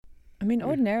mean,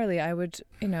 ordinarily I would,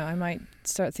 I might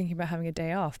start thinking about having a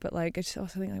day off, but like, I just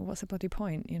also think, like, what's the bloody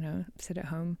point, sit at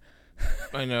home.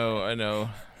 I know.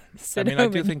 Sit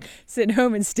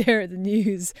home and stare at the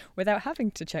news without having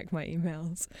to check my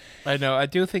emails. I know. I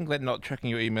do think that not checking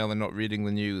your email and not reading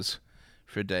the news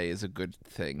for a day is a good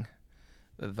thing,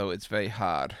 though it's very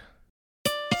hard.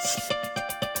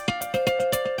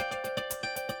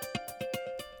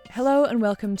 Hello and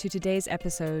welcome to today's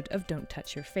episode of Don't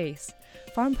Touch Your Face,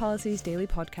 Foreign Policy's daily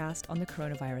podcast on the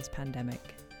coronavirus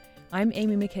pandemic. I'm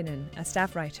Amy McKinnon, a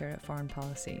staff writer at Foreign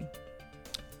Policy.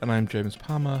 And I'm James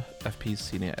Palmer, FP's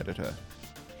senior editor.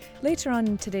 Later on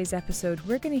in today's episode,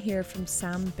 we're going to hear from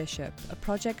Sam Bishop, a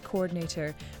project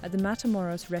coordinator at the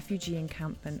Matamoros refugee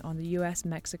encampment on the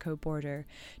US-Mexico border,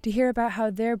 to hear about how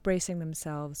they're bracing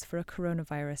themselves for a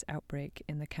coronavirus outbreak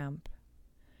in the camp.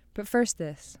 But first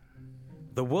this.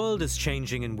 The world is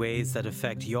changing in ways that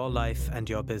affect your life and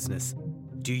your business.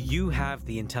 Do you have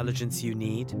the intelligence you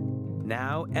need?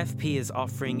 Now, FP is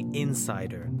offering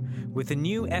Insider. With a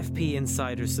new FP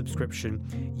Insider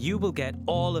subscription, you will get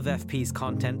all of FP's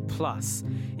content plus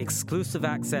exclusive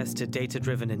access to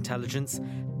data-driven intelligence,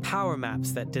 power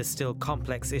maps that distill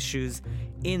complex issues,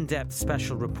 in-depth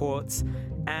special reports,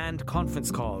 and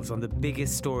conference calls on the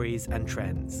biggest stories and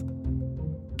trends.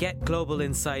 Get global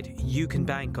insight you can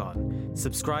bank on.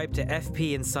 Subscribe to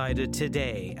FP Insider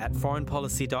today at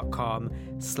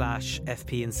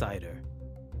foreignpolicy.com/FP Insider.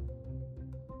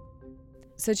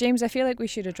 So, James, I feel like we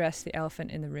should address the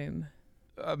elephant in the room.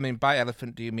 I mean, by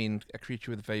elephant, do you mean a creature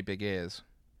with very big ears?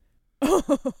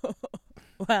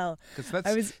 Well,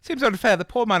 because seems unfair. The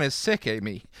poor man is sick,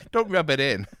 Amy. Don't rub it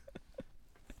in.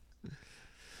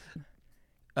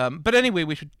 But anyway,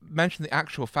 we should mention the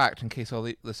actual fact, in case all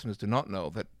the listeners do not know,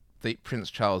 that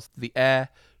Prince Charles, the heir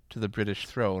to the British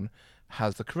throne,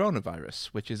 has the coronavirus,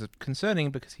 which is concerning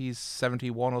because he's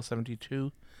 71 or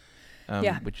 72.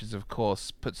 Which is, of course,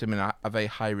 puts him in a very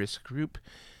high-risk group.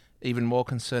 Even more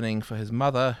concerning for his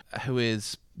mother, who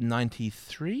is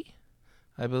 93,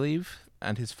 I believe,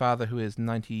 and his father, who is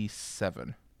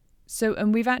 97. So,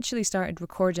 and we've actually started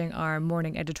recording our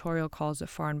morning editorial calls at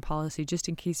Foreign Policy, just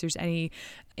in case there's any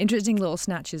interesting little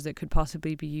snatches that could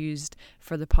possibly be used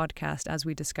for the podcast as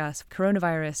we discuss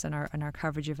coronavirus and our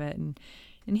coverage of it. And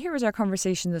here was our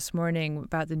conversation this morning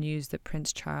about the news that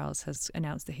Prince Charles has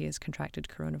announced that he has contracted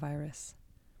coronavirus.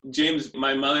 James,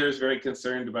 my mother is very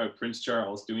concerned about Prince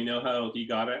Charles. Do we know how he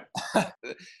got it?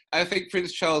 I think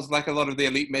Prince Charles, like a lot of the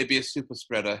elite, may be a super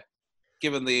spreader,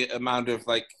 given the amount of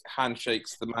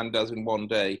handshakes the man does in one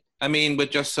day. I mean, we're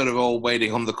just sort of all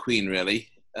waiting on the Queen, really.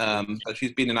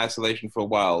 She's been in isolation for a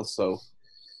while, so,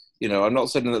 I'm not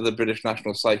certain that the British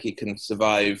national psyche can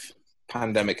survive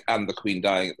pandemic and the Queen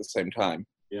dying at the same time.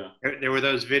 Yeah. There were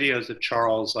those videos of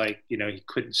Charles, he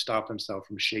couldn't stop himself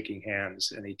from shaking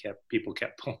hands, and people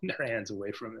kept pulling their hands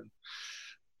away from him.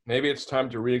 Maybe it's time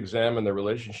to re-examine the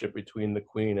relationship between the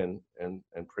Queen and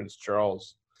Prince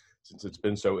Charles, since it's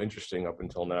been so interesting up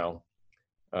until now.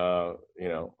 Are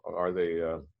they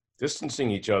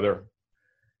distancing each other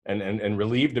and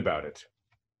relieved about it?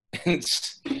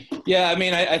 Yeah, I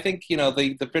mean, I think,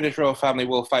 the British royal family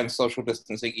will find social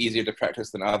distancing easier to practice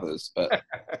than others, but...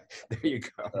 There you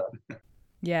go.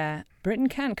 Yeah, Britain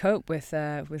can't cope with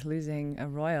losing a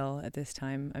royal at this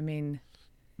time. I mean...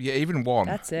 Yeah, even one.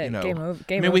 That's it. Game over.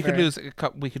 We could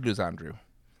lose Andrew.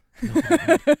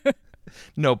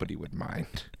 Nobody would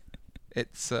mind.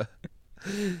 It's...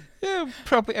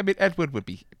 probably... I mean, Edward would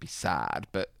be sad,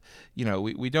 but,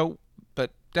 we don't...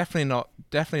 But definitely not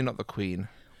the Queen.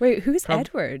 Wait, who's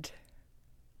Edward?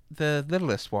 The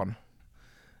littlest one.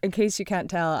 In case you can't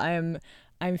tell, I'm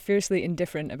fiercely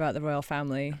indifferent about the royal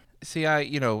family. See,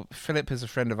 Philip is a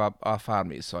friend of our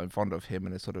family, so I'm fond of him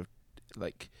in a sort of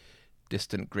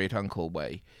distant great uncle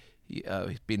way.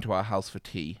 He's been to our house for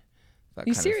tea. That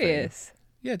you kind serious? Of thing.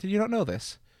 Yeah, did you not know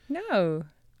this? No.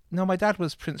 No, my dad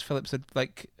was Prince Philip's a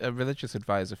religious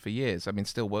advisor for years. I mean,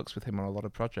 still works with him on a lot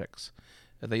of projects.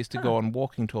 They used to go on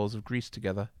walking tours of Greece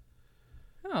together.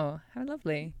 Oh, how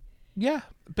lovely. Yeah,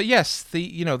 but yes,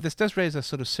 this does raise a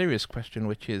sort of serious question,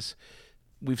 which is,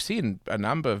 we've seen a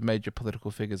number of major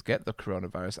political figures get the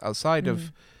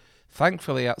coronavirus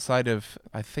thankfully outside of,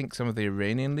 I think, some of the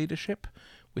Iranian leadership.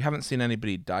 We haven't seen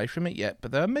anybody die from it yet,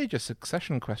 but there are major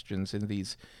succession questions in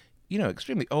these,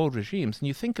 extremely old regimes. And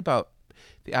you think about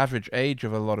the average age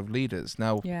of a lot of leaders.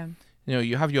 Now,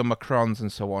 you have your Macrons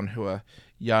and so on who are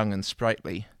young and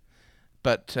sprightly.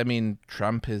 But, I mean,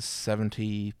 Trump is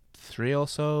 73 or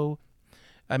so.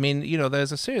 I mean,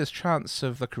 there's a serious chance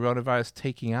of the coronavirus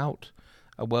taking out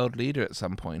a world leader at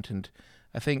some point. And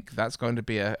I think that's going to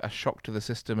be a shock to the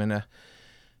system in a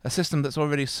a system that's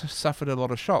already suffered a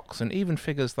lot of shocks. And even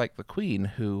figures like the Queen,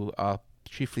 who are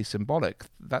chiefly symbolic,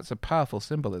 that's a powerful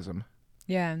symbolism.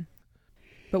 Yeah.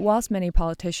 But whilst many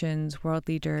politicians, world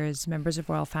leaders, members of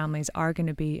royal families are going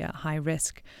to be at high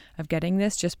risk of getting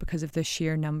this just because of the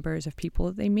sheer numbers of people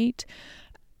that they meet,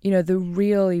 the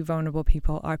really vulnerable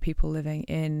people are people living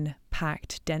in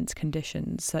packed, dense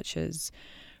conditions such as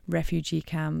refugee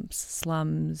camps,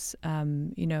 slums,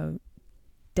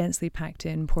 densely packed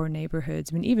in poor neighborhoods.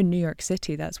 I mean, even New York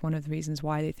City, that's one of the reasons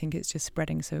why they think it's just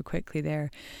spreading so quickly there,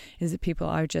 is that people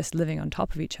are just living on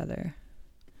top of each other.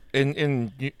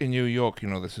 In New York,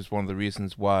 this is one of the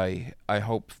reasons why I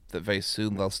hope that very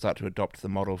soon they'll start to adopt the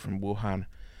model from Wuhan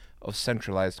of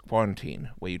centralized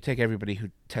quarantine, where you take everybody who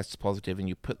tests positive and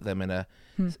you put them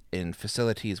in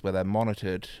facilities where they're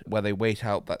monitored, where they wait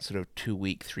out that sort of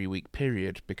 2-week, 3-week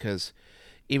period, because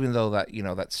even though that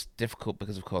that's difficult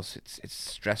because of course it's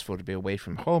stressful to be away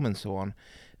from home and so on,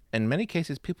 in many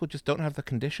cases people just don't have the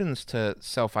conditions to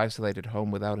self-isolate at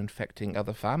home without infecting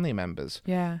other family members.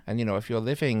 Yeah. And if you're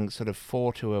living sort of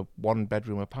 4 to a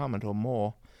 1-bedroom apartment or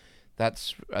more,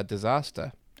 that's a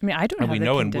disaster. I mean, I don't have the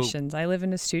conditions. I live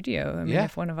in a studio. I mean,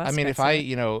 if one of us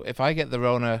if I get the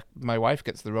Rona, my wife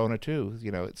gets the Rona too.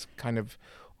 It's kind of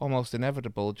almost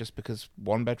inevitable just because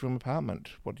 1-bedroom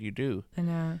apartment. What do you do? I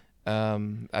know.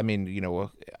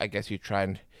 I guess you try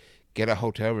and get a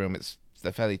hotel room.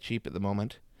 They're fairly cheap at the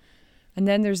moment. And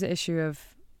then there's the issue of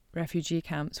refugee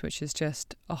camps, which is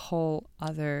just a whole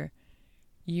other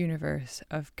universe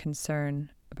of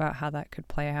concern about how that could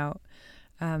play out.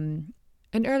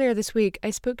 And earlier this week, I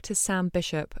spoke to Sam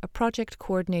Bishop, a project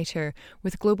coordinator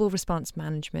with Global Response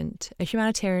Management, a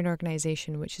humanitarian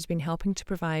organisation which has been helping to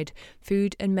provide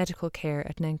food and medical care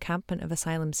at an encampment of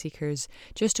asylum seekers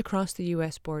just across the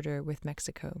US border with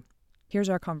Mexico. Here's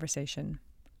our conversation.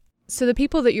 So the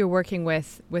people that you're working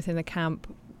with within the camp,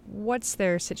 what's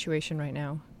their situation right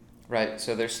now? Right,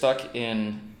 so they're stuck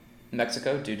in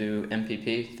Mexico due to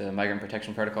MPP, the Migrant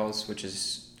Protection Protocols, which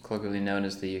is colloquially known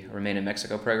as the Remain in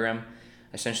Mexico program.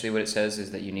 Essentially what it says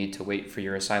is that you need to wait for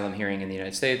your asylum hearing in the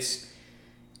United States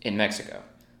in Mexico.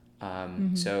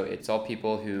 So it's all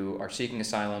people who are seeking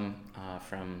asylum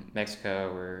from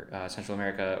Mexico or Central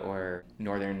America or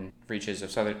northern reaches of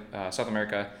South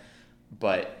America,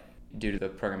 but due to the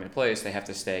program in place, they have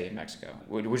to stay in Mexico,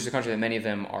 which is a country that many of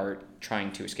them are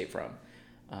trying to escape from.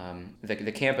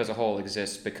 The camp as a whole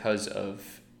exists because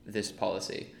of this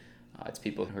policy. It's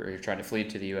people who are trying to flee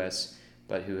to the U.S.,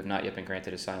 but who have not yet been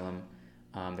granted asylum.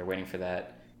 They're waiting for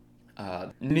that.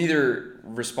 Neither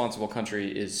responsible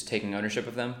country is taking ownership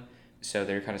of them, so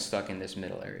they're kind of stuck in this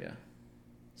middle area.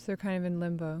 So they're kind of in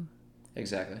limbo.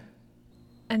 Exactly.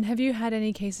 And have you had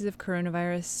any cases of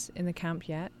coronavirus in the camp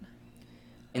yet?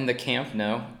 In the camp,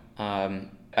 no.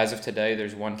 As of today,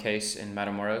 there's 1 case in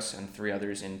Matamoros and 3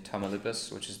 others in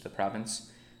Tamaulipas, which is the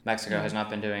province. Mexico has not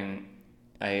been doing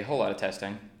a whole lot of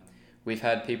testing. We've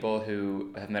had people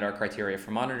who have met our criteria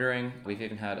for monitoring. We've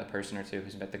even had a person or two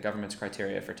who's met the government's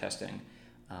criteria for testing.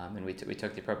 And we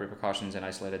took the appropriate precautions and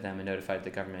isolated them and notified the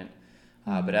government.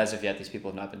 But as of yet, these people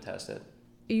have not been tested.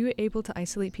 Are you able to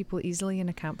isolate people easily in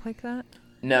a camp like that?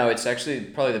 No, it's actually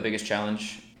probably the biggest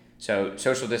challenge. So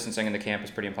social distancing in the camp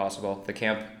is pretty impossible. The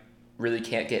camp really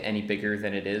can't get any bigger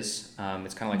than it is.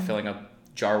 It's kind of like filling a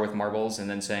jar with marbles and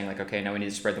then saying like, okay, now we need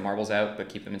to spread the marbles out, but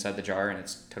keep them inside the jar and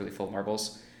it's totally full of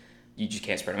marbles. You just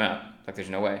can't spread them out. Like there's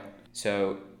no way.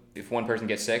 So if one person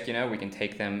gets sick, we can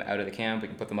take them out of the camp, we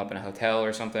can put them up in a hotel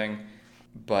or something.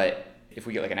 But if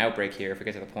we get like an outbreak here, if we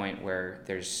get to the point where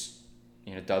there's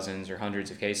dozens or hundreds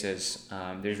of cases,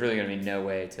 there's really going to be no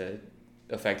way to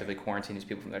effectively quarantine these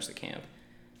people from the rest of the camp.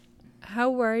 How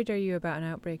worried are you about an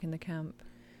outbreak in the camp?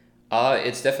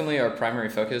 It's definitely our primary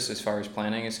focus as far as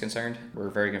planning is concerned. We're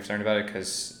very concerned about it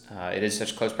because it is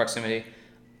such close proximity,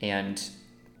 and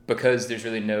because there's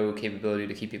really no capability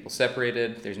to keep people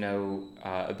separated, there's no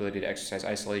ability to exercise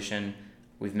isolation.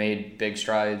 We've made big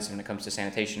strides when it comes to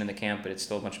sanitation in the camp, but it's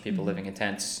still a bunch of people living in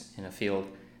tents in a field.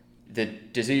 The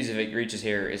disease, if it reaches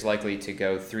here, is likely to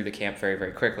go through the camp very,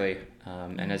 very quickly.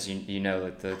 And as you know,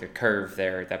 the curve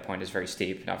there at that point is very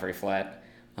steep, not very flat,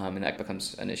 and that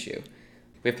becomes an issue.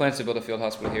 We have plans to build a field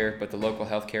hospital here, but the local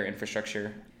healthcare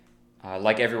infrastructure,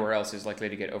 like everywhere else, is likely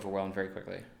to get overwhelmed very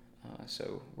quickly.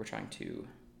 So we're trying to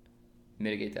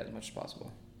mitigate that as much as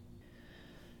possible.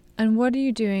 And what are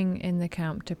you doing in the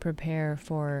camp to prepare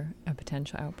for a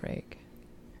potential outbreak?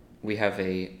 We have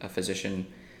a physician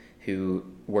who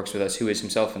works with us, who is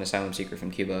himself an asylum seeker from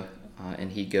Cuba,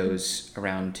 and he goes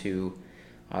around to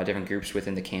different groups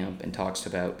within the camp and talks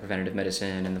about preventative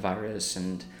medicine and the virus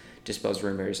and dispels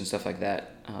rumors and stuff like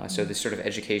that. So this sort of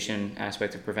education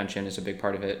aspect of prevention is a big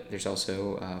part of it. There's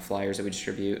also flyers that we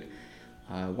distribute.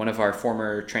 One of our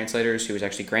former translators, who was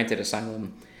actually granted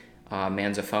asylum,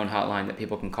 mans a phone hotline that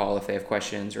people can call if they have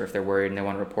questions or if they're worried and they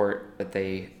want to report that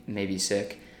they may be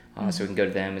sick. So we can go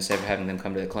to them instead of having them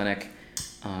come to the clinic.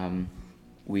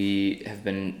 We have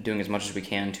been doing as much as we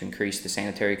can to increase the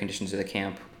sanitary conditions of the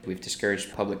camp. We've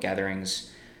discouraged public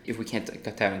gatherings. If we can't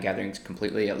cut down gatherings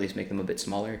completely, at least make them a bit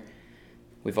smaller.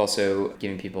 We've also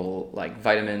given people like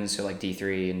vitamins, so like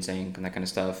D3 and zinc and that kind of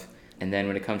stuff. And then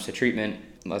when it comes to treatment,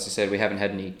 as I said, we haven't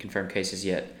had any confirmed cases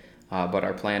yet, but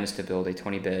our plan is to build a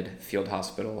 20-bed field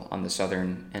hospital on the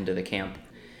southern end of the camp.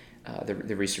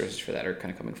 The resources for that are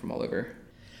kind of coming from all over.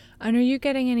 And are you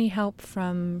getting any help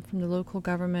from the local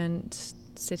government,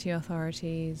 city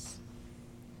authorities?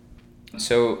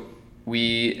 So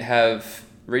we have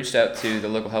reached out to the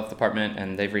local health department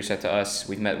and they've reached out to us.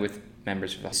 We've met with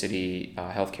members of the city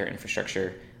healthcare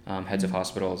infrastructure, heads of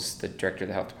hospitals, the director of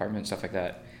the health department, stuff like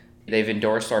that. They've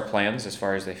endorsed our plans as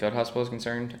far as the field hospital is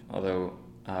concerned, although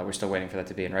we're still waiting for that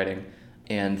to be in writing.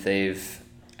 And they've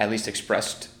at least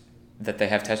expressed that they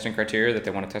have testing criteria that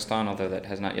they want to test on, although that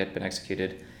has not yet been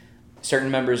executed.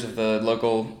 Certain members of the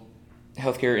local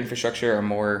healthcare infrastructure are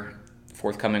more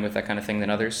forthcoming with that kind of thing than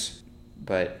others,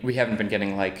 but we haven't been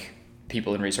getting like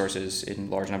people and resources in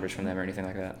large numbers from them or anything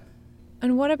like that.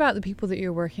 And what about the people that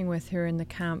you're working with who are in the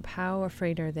camp? How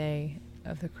afraid are they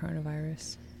of the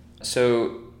coronavirus?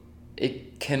 So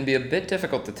it can be a bit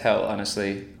difficult to tell,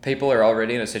 honestly. People are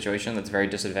already in a situation that's very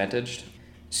disadvantaged,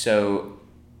 so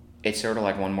it's sort of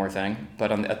like one more thing.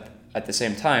 But at the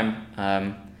same time,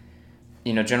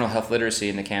 general health literacy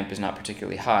in the camp is not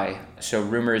particularly high, so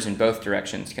rumors in both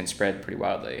directions can spread pretty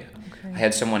wildly. Okay. I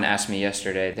had someone ask me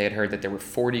yesterday, they had heard that there were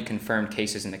 40 confirmed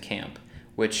cases in the camp,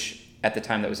 which at the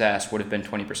time that was asked would have been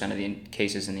 20% of the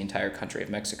cases in the entire country of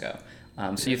Mexico.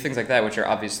 So you have things like that which are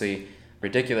obviously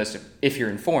ridiculous if you're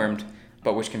informed,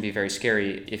 but which can be very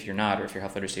scary if you're not or if your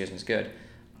health literacy isn't as good.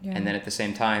 Yeah. And then at the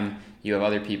same time, you have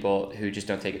other people who just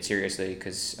don't take it seriously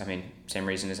because, same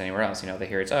reason as anywhere else. They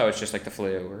hear it's just like the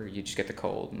flu or you just get the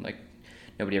cold and like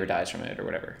nobody ever dies from it or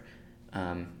whatever.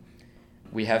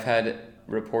 We have had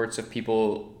reports of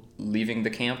people leaving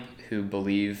the camp who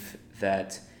believe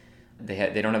that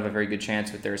they don't have a very good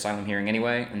chance with their asylum hearing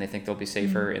anyway, and they think they'll be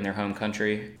safer in their home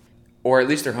country, or at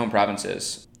least their home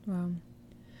provinces. Wow.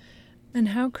 And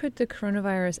how could the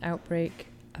coronavirus outbreak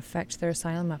affect their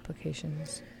asylum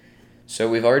applications? So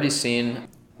we've already seen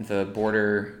the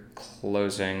border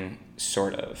closing,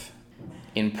 sort of.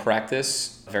 In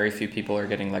practice, very few people are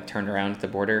getting turned around at the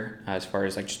border as far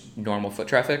as just normal foot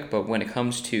traffic. But when it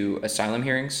comes to asylum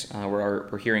hearings,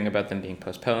 we're hearing about them being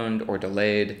postponed or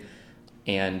delayed.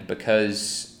 And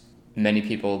because many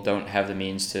people don't have the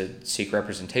means to seek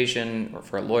representation or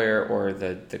for a lawyer, or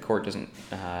the court doesn't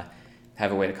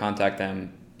have a way to contact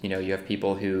them, you have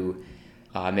people who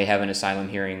may have an asylum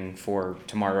hearing for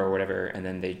tomorrow or whatever, and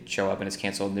then they show up and it's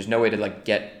canceled. And there's no way to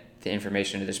get the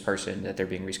information to this person that they're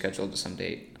being rescheduled to some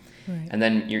date. Right. And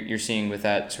then you're seeing with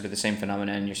that sort of the same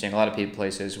phenomenon. You're seeing a lot of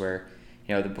places where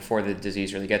before the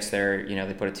disease really gets there,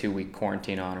 they put a 2-week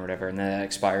quarantine on or whatever, and then that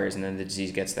expires, and then the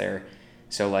disease gets there.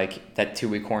 So that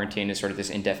 2-week quarantine is sort of this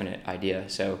indefinite idea.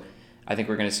 So I think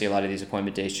we're going to see a lot of these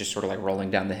appointment dates just sort of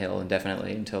rolling down the hill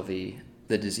indefinitely until the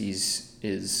disease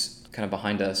is kind of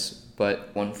behind us.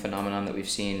 But one phenomenon that we've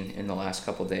seen in the last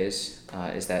couple of days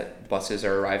is that buses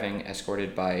are arriving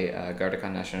escorted by Guardia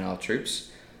Nacional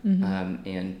troops,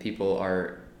 and people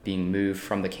are being moved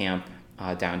from the camp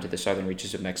down to the southern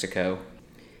reaches of Mexico.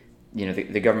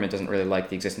 The government doesn't really like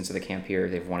the existence of the camp here.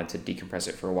 They've wanted to decompress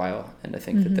it for a while, and I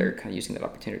think that they're kind of using that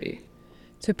opportunity.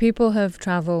 So people have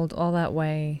traveled all that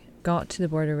way, got to the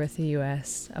border with the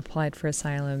US, applied for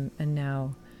asylum, and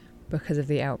now, because of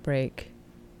the outbreak,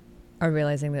 are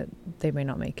realizing that they may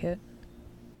not make it.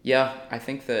 Yeah, I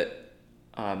think that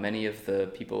many of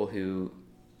the people who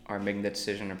are making that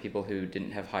decision are people who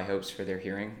didn't have high hopes for their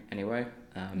hearing anyway.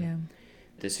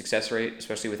 The success rate,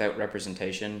 especially without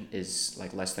representation, is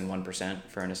less than 1%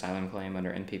 for an asylum claim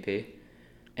under NPP.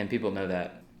 And people know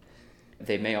that.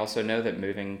 They may also know that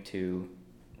moving to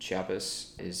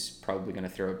Chiapas is probably going to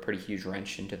throw a pretty huge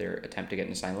wrench into their attempt to get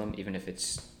an asylum, even if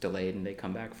it's delayed and they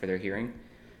come back for their hearing.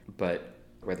 But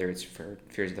whether it's for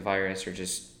fears of the virus or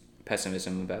just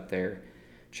pessimism about their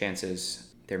chances,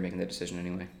 they're making the decision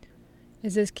anyway.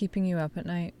 Is this keeping you up at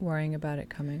night, worrying about it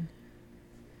coming?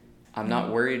 I'm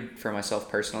not worried for myself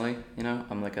personally,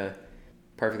 I'm a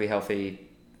perfectly healthy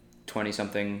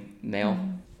 20-something male,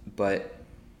 but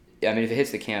if it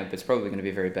hits the camp, it's probably going to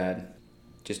be very bad.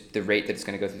 Just the rate that it's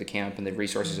going to go through the camp and the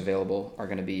resources available are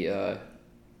going to be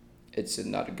it's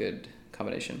not a good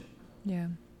combination. Yeah.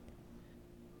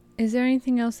 Is there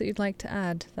anything else that you'd like to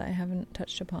add that I haven't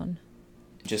touched upon?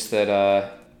 Just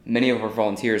that many of our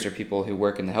volunteers are people who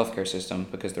work in the healthcare system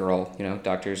because they're all,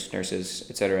 doctors, nurses,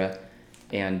 etc.,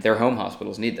 and their home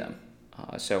hospitals need them.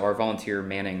 So our volunteer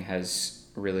manning has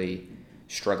really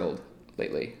struggled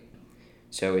lately.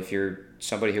 So if you're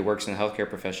somebody who works in the healthcare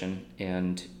profession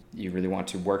and you really want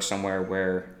to work somewhere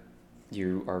where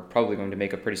you are probably going to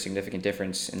make a pretty significant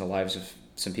difference in the lives of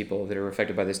some people that are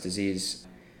affected by this disease,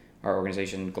 our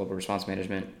organization, Global Response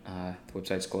Management, the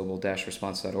website's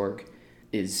global-response.org,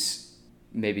 is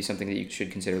maybe something that you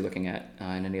should consider looking at,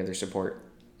 and any other support,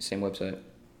 same website.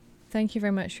 Thank you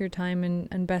very much for your time,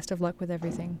 and best of luck with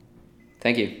everything.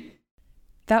 Thank you.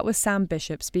 That was Sam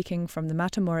Bishop speaking from the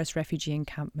Matamoros refugee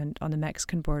encampment on the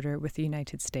Mexican border with the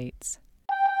United States.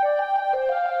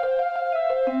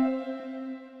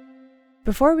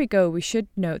 Before we go, we should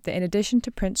note that in addition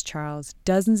to Prince Charles,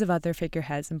 dozens of other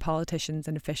figureheads and politicians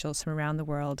and officials from around the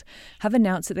world have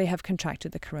announced that they have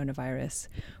contracted the coronavirus.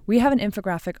 We have an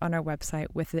infographic on our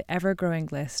website with the ever-growing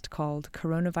list called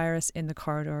Coronavirus in the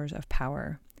Corridors of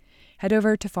Power. Head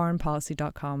over to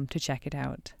foreignpolicy.com to check it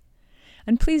out.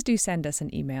 And please do send us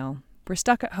an email. We're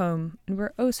stuck at home and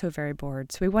we're oh so very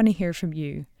bored, so we want to hear from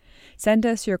you. Send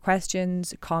us your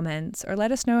questions, comments, or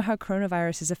let us know how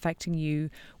coronavirus is affecting you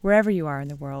wherever you are in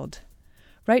the world.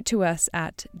 Write to us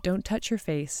at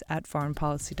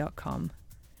don'ttouchyourface@foreignpolicy.com.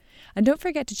 And don't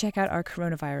forget to check out our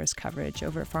coronavirus coverage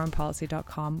over at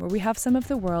foreignpolicy.com, where we have some of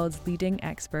the world's leading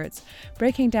experts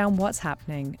breaking down what's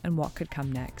happening and what could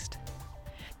come next.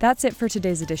 That's it for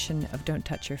today's edition of Don't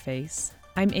Touch Your Face.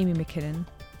 I'm Amy McKinnon.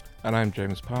 And I'm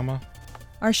James Palmer.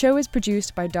 Our show is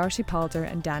produced by Darcy Palder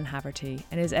and Dan Haverty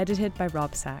and is edited by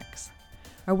Rob Sachs.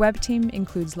 Our web team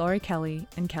includes Laurie Kelly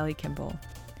and Kelly Kimball.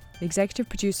 The executive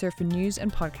producer for news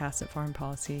and podcasts at Foreign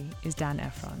Policy is Dan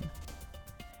Efron.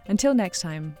 Until next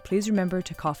time, please remember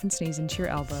to cough and sneeze into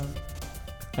your elbow.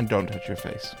 And don't touch your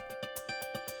face.